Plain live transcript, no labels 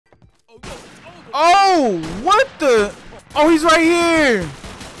Oh, what the? Oh, he's right here.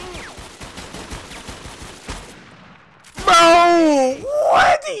 Bro,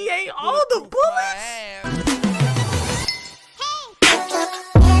 what? He ate all the bullets?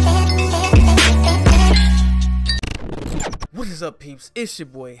 What is up, peeps? It's your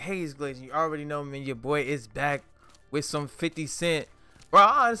boy Hayes Glaze. You already know me. Your boy is back with some 50 Cent. Bro,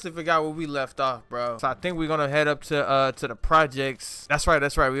 I honestly forgot where we left off, bro. So I think we're gonna head up to the projects. That's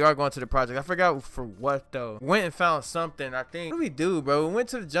right. We are going to the project. I forgot for what though. Went and found something. I think, what did we do, bro? We went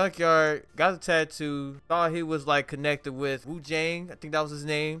to the junkyard, got a tattoo, thought he was like connected with Wu Jang. I think that was his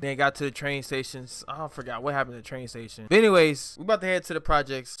name. Then got to the train stations. I forgot what happened to the train station. But anyways, we about to head to the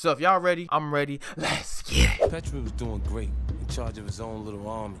projects. So if y'all ready, I'm ready. Let's get it. PETRA was doing great, in charge of his own little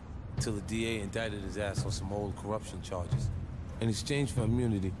army, until the DA indicted his ass on some old corruption charges. In exchange for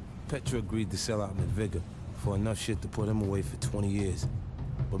immunity, PETRA agreed to sell out McVicker for enough shit to put him away for 20 years.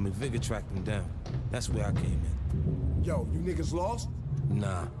 But McVicker tracked him down. That's where I came in. Yo, you niggas lost?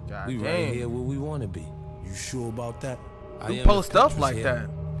 Nah, we right here where we want to be. You sure about that? You post up like that.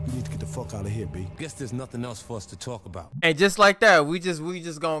 You need to get the fuck out of here, B. Guess there's nothing else for us to talk about. And just like that, we just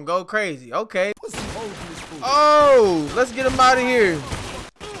gonna go crazy. Okay. Oh, let's get him out of here.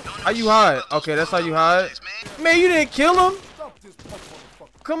 How you hide? Okay, that's how you hide. Man, you didn't kill him?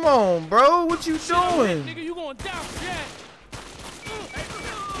 Come on, bro. What you doing?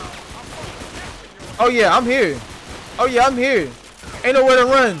 Oh yeah, I'm here. Oh yeah, I'm here. Ain't nowhere to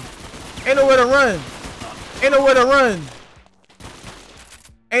run. Ain't nowhere to run. Ain't nowhere to run.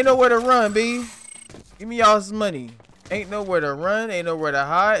 Ain't nowhere to run, B. Give me y'all's money. Ain't nowhere to run. Ain't nowhere to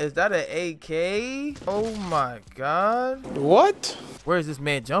hide. Is that an AK? Oh my God. What? Where is this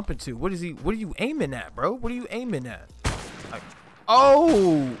man jumping to? What is he? What are you aiming at, bro? What are you aiming at? Like,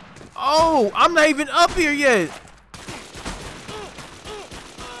 oh, I'm not even up here yet.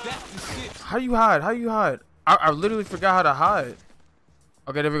 How you hide? How you hide? I literally forgot how to hide.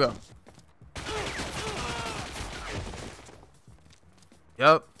 Okay, there we go.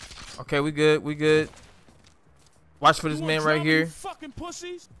 Yep. Okay, we good. We good. Watch for this man right here.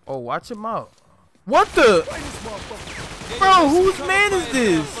 Oh, watch him out. What the? Bro, whose man is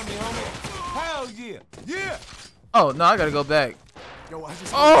this? Hell yeah. Yeah. Oh, no, I gotta go back.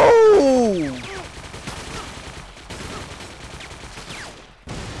 Oh!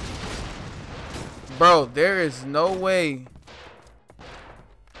 Bro, there is no way.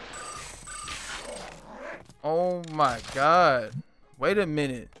 Oh my God. Wait a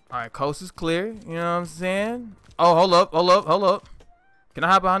minute. All right, coast is clear. You know what I'm saying? Oh, hold up. Can I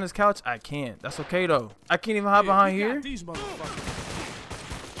hide behind this couch? I can't. That's okay though. I can't even hide behind here.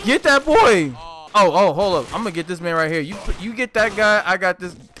 Get that boy. Oh, hold up. I'm gonna get this man right here. You get that guy. I got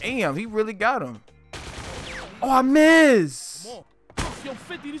this. Damn, he really got him. Oh, I missed.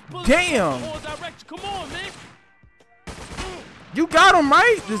 Damn. You got him,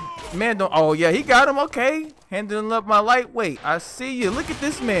 right? This man don't. Oh yeah, he got him. Okay, handling up my lightweight. I see you. Look at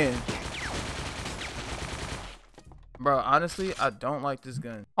this man. Bro, honestly, I don't like this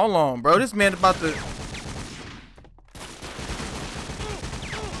gun. Hold on, bro. This man about to...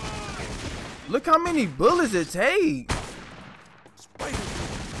 Look how many bullets it takes.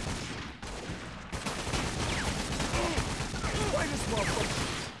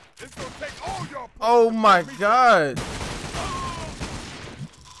 Oh my God.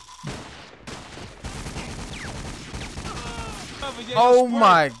 Oh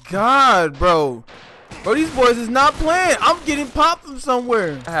my God, bro. Bro, these boys is not playing. I'm getting popped from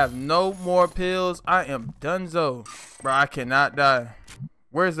somewhere. I have no more pills. I am donezo. Bro, I cannot die.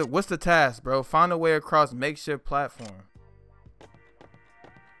 Where is it? What's the task, bro? Find a way across makeshift platform.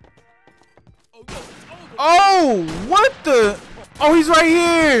 Oh, what the? Oh, he's right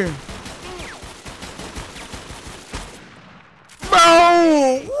here.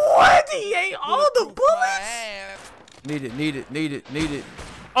 Bro, what? He ate all the bullets? Need it.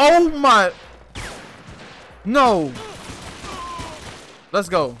 Oh my. No. Let's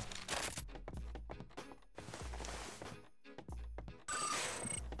go.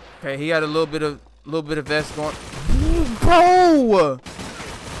 Okay, he had a little bit of vest going. Bro,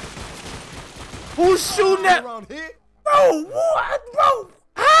 who's shooting at? Bro, what? Bro,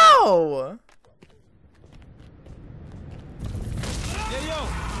 how?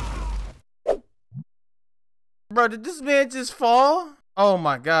 Bro, did this man just fall? Oh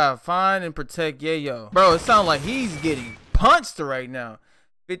my God, find and protect Yayo. Bro, it sounds like he's getting punched right now.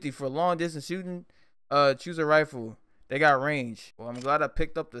 50 for long distance shooting. Choose a rifle. They got range. Well, I'm glad I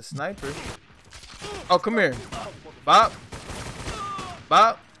picked up the sniper. Oh, come here. Bop.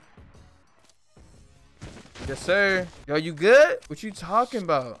 Bop. Yes, sir. Yo, you good? What you talking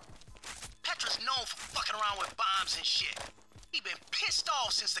about?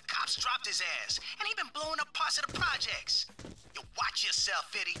 stalled since the cops dropped his ass, and he been blowing up parts of the projects. You watch yourself,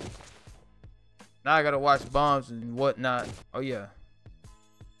 Fitty. Now I gotta watch bombs and whatnot. Oh yeah.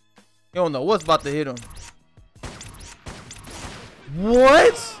 You don't know what's about to hit him.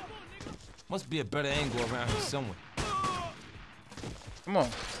 What? Must be a better angle around here somewhere. Come on.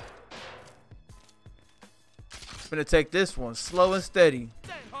 Gonna take this one slow and steady.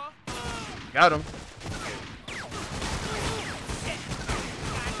 Got him.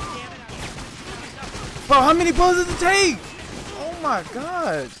 Bro, how many bullets does it take? Oh my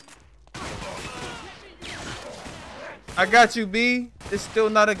god. I got you, B. It's still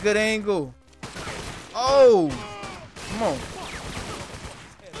not a good angle. Oh. Come on.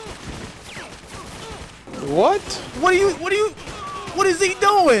 What? What is he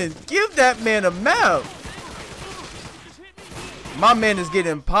doing? Give that man a map. My man is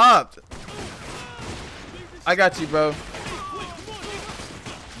getting popped. I got you, bro.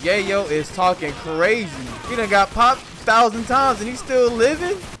 Yayo is talking crazy. He done got popped 1,000 times and he's still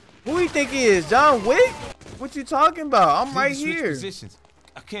living? Who do you think he is? John Wick? What you talking about? I'm right here. Positions.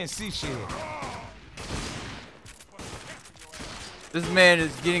 I can't see shit. This man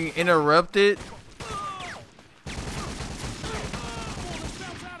is getting interrupted.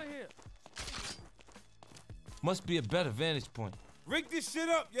 Must be a better vantage point. Rig this shit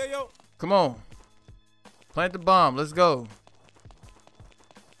up, yo. Come on. Plant the bomb. Let's go.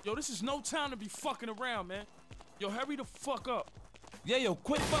 Yo, this is no time to be fucking around, man. Yo, hurry the fuck up. Yeah, yo,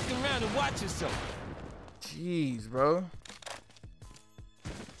 quit fucking around and watch yourself. Jeez, bro.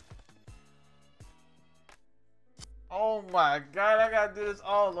 Oh my god, I gotta do this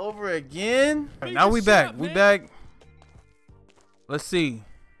all over again. Right, now we back. We back. Let's see.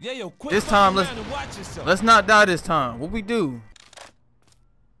 Yeah, yo, quit this time let's not die this time. What we do?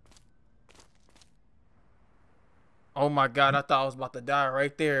 Oh my god, I thought I was about to die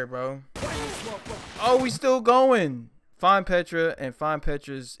right there, bro. Oh, we still going. Find Petra and find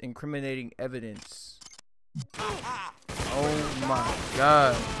Petra's incriminating evidence. Oh my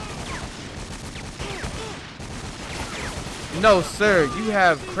god. No, sir. You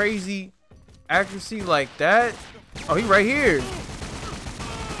have crazy accuracy like that? Oh, he right here.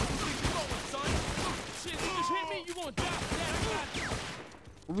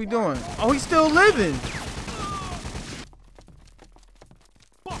 What we doing? Oh, he's still living.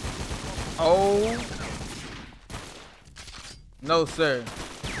 Oh. No, sir.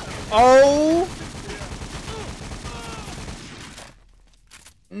 Oh.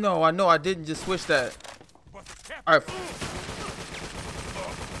 No, I know I didn't just switch that. All right.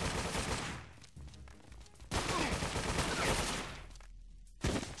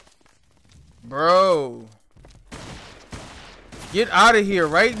 Bro. Get out of here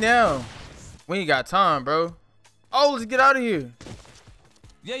right now. We ain't got time, bro. Oh, let's get out of here.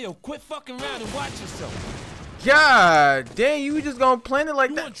 Yeah, yo, quit fucking around and watch yourself. God dang, you just gonna plant it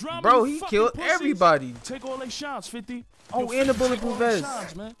like that? Bro, he killed pussies? everybody. Take all they shots, 50. Oh, Yo, and the bulletproof vest.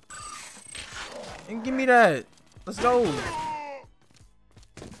 shots, man. And give me that. Let's go.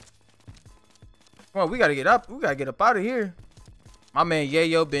 Come on, we gotta get up. We gotta get up out of here. My man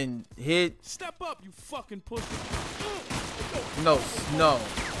Yayo been hit. Step up, you fucking pussy. No,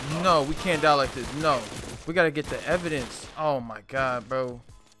 we can't die like this. No, we gotta get the evidence. Oh my god, bro.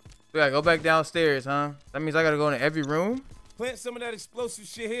 We gotta go back downstairs, huh? That means I gotta go into every room? Plant some of that explosive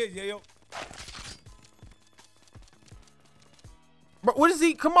shit here, yo. Bro, what is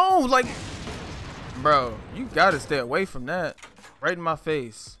he? Come on, like, bro, you gotta stay away from that. Right in my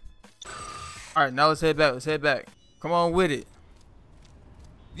face. All right, now let's head back. Let's head back. Come on with it.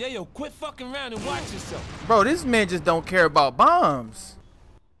 Yeah, yo, quit fucking around and watch yourself. Bro, this man just don't care about bombs.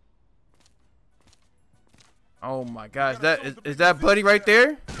 Oh my gosh, is that Buddy right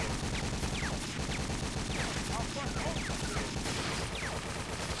there?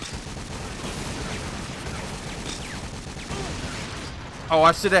 Oh,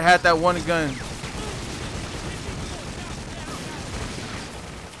 I should have had that one gun.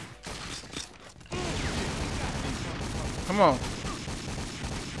 Come on.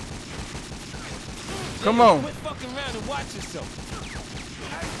 Come on. Quit fucking around and watch yourself.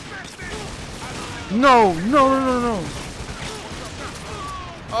 No.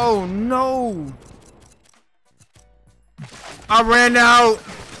 Oh no. I ran out.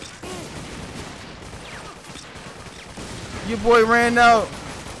 Your boy ran out.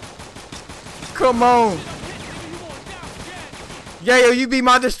 Come on. Yeah, yo, you be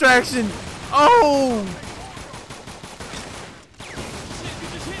my distraction. Oh.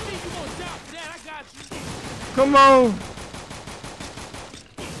 Come on.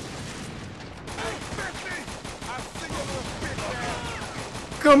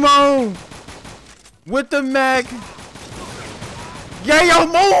 Come on. With the Mac. Yeah, yo,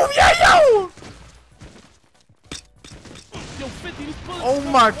 move. Yeah, yo. Yo, 50, these bullets Oh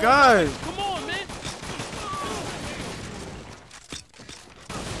come my on, God. Come on, man.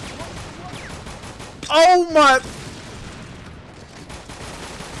 Oh my.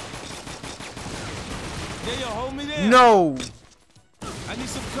 Yeah, yo, hold me there. No. I need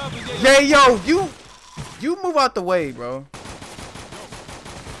some cover. Yeah, Yeah, yo, you move out the way, bro.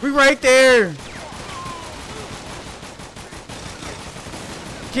 We right there.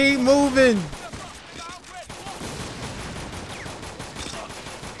 Keep moving.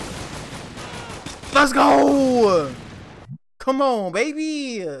 Let's go. Come on,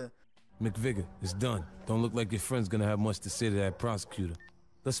 baby. McVicker, it's done. Don't look like your friend's gonna have much to say to that prosecutor.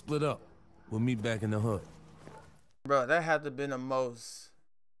 Let's split up. We'll meet back in the hood. Bro, that had to have been the most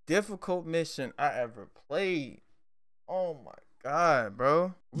difficult mission I ever played. Oh my God,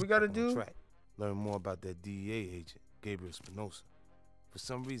 bro. What we gotta do? Track. Learn more about that DEA agent, Gabriel Espinosa. For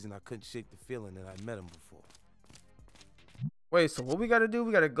some reason, I couldn't shake the feeling that I met him before. Wait, so what we gotta do?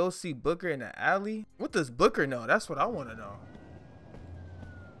 We gotta go see Booker in the alley? What does Booker know? That's what I wanna know.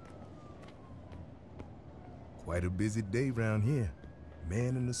 Quite a busy day round here.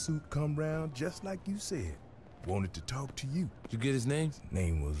 Man in the suit come round just like you said. Wanted to talk to you. Did you get his name?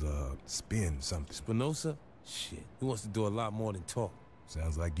 Name was, Spin something. Espinosa? Shit, he wants to do a lot more than talk.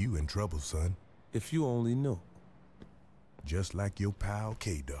 Sounds like you in trouble, son. If you only knew. Just like your pal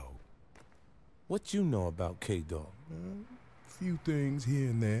K-Dog. What you know about K-Dog? Few things here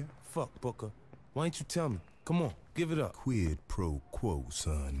and there. Fuck, Booker. Why ain't you tell me? Come on, give it up. Quid pro quo,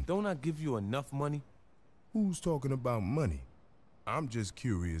 son. Don't I give you enough money? Who's talking about money? I'm just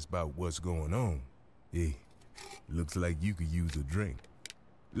curious about what's going on. Hey, looks like you could use a drink.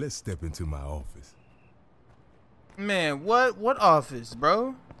 Let's step into my office. Man, what office,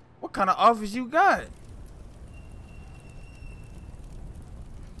 bro? What kind of office you got?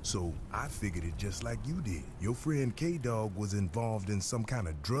 So I figured it just like you did. Your friend K-Dog was involved in some kind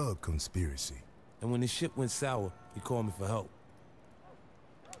of drug conspiracy. And when the shit went sour, he called me for help.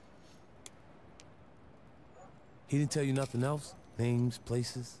 He didn't tell you nothing else? Names,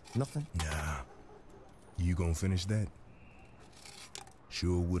 places, nothing? Nah. You gonna finish that?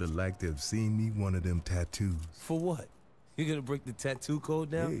 Sure would have liked to have seen me one of them tattoos. For what? You gonna break the tattoo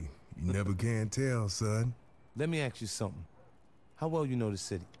code down? Hey, you never can tell, son. Let me ask you something. How well you know the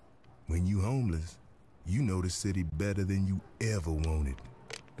city? When you homeless, you know the city better than you ever wanted.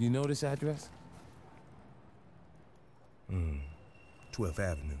 You know this address? 12th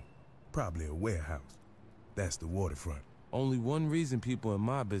Avenue. Probably a warehouse. That's the waterfront. Only one reason people in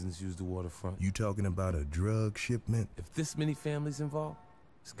my business use the waterfront. You talking about a drug shipment? If this many families involved,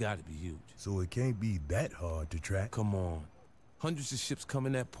 it's gotta be huge. So it can't be that hard to track. Come on. Hundreds of ships come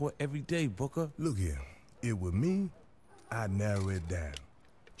in that port every day, Booker. Look here. It were me, I'd narrow it down.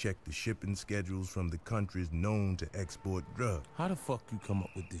 Check the shipping schedules from the countries known to export drugs. How the fuck you come up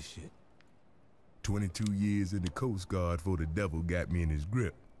with this shit? 22 years in the Coast Guard before the devil got me in his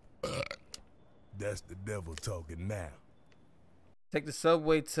grip. That's the devil talking now. Take the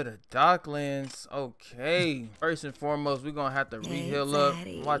subway to the Docklands. Okay. First and foremost, we're gonna have to re-heal up.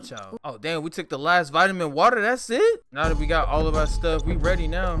 Watch out. Oh, damn, we took the last vitamin water. That's it? Now that we got all of our stuff, we ready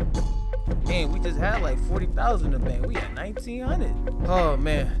now. Damn, we just had like 40,000 in the bank. We got 1,900. Oh,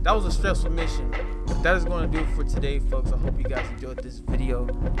 man. That was a stressful mission. But that is going to do it for today, folks. I hope you guys enjoyed this video.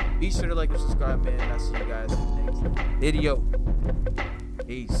 Be sure to like and subscribe, man. And I'll see you guys in the next video.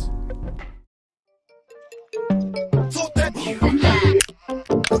 Peace.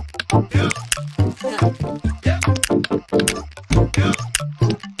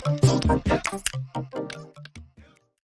 Yeah.